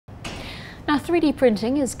Now, 3D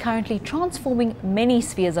printing is currently transforming many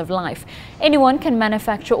spheres of life. Anyone can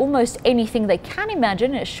manufacture almost anything they can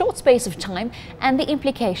imagine in a short space of time, and the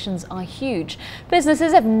implications are huge.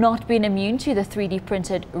 Businesses have not been immune to the 3D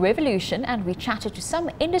printed revolution, and we chatted to some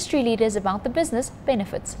industry leaders about the business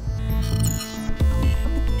benefits.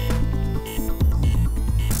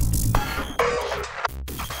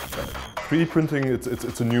 3D printing,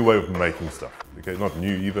 it's a new way of making stuff. Okay, not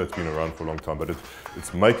new either, it's been around for a long time, but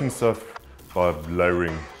it's making stuff by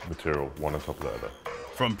layering material one on top of the other.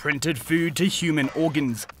 From printed food to human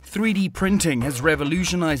organs, 3D printing has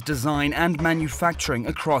revolutionized design and manufacturing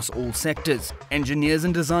across all sectors. Engineers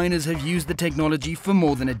and designers have used the technology for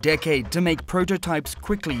more than a decade to make prototypes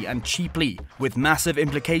quickly and cheaply, with massive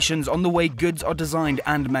implications on the way goods are designed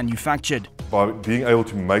and manufactured. By being able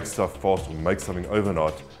to make stuff fast or make something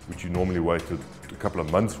overnight, which you normally waited a couple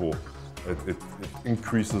of months for, it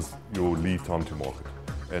increases your lead time to market.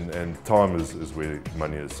 And time is where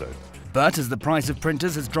money is saved. But as the price of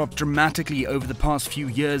printers has dropped dramatically over the past few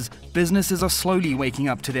years, businesses are slowly waking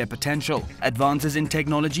up to their potential. Advances in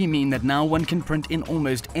technology mean that now one can print in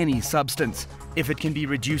almost any substance. If it can be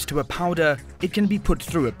reduced to a powder, it can be put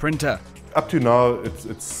through a printer. Up to now,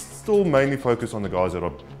 it's still mainly focused on the guys that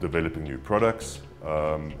are developing new products.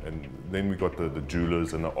 And then we got the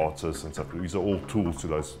jewelers and the artists and stuff. These are all tools to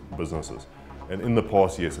those businesses. And in the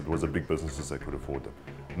past, yes, it was the big businesses that could afford them.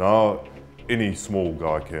 Now, any small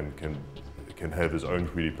guy can have his own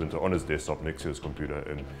 3D printer on his desktop next to his computer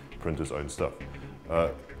and print his own stuff.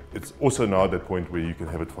 It's also now at that point where you can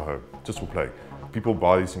have it for home, just for play. People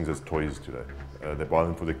buy these things as toys today. They buy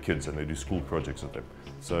them for their kids and they do school projects with them.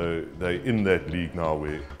 So they're in that league now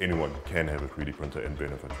where anyone can have a 3D printer and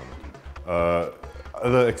benefit from it.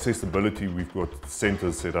 Other accessibility, we've got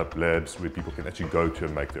centers set up, labs where people can actually go to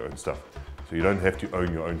and make their own stuff. So you don't have to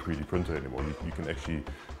own your own 3D printer anymore. You can actually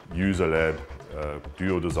use a lab, do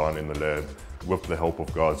your design in the lab with the help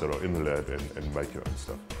of guys that are in the lab and make your own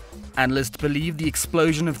stuff. Analysts believe the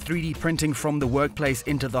explosion of 3D printing from the workplace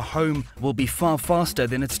into the home will be far faster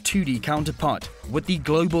than its 2D counterpart, with the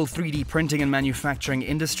global 3D printing and manufacturing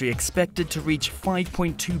industry expected to reach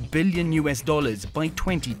 $5.2 billion by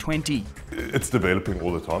 2020. It's developing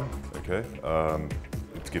all the time, okay?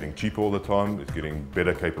 It's getting cheaper all the time, it's getting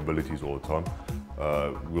better capabilities all the time.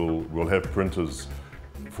 We'll have printers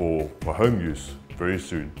for home use very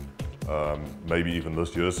soon, maybe even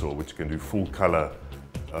this year or so, which can do full color,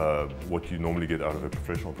 what you normally get out of a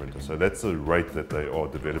professional printer. So that's the rate that they are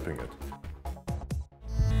developing it.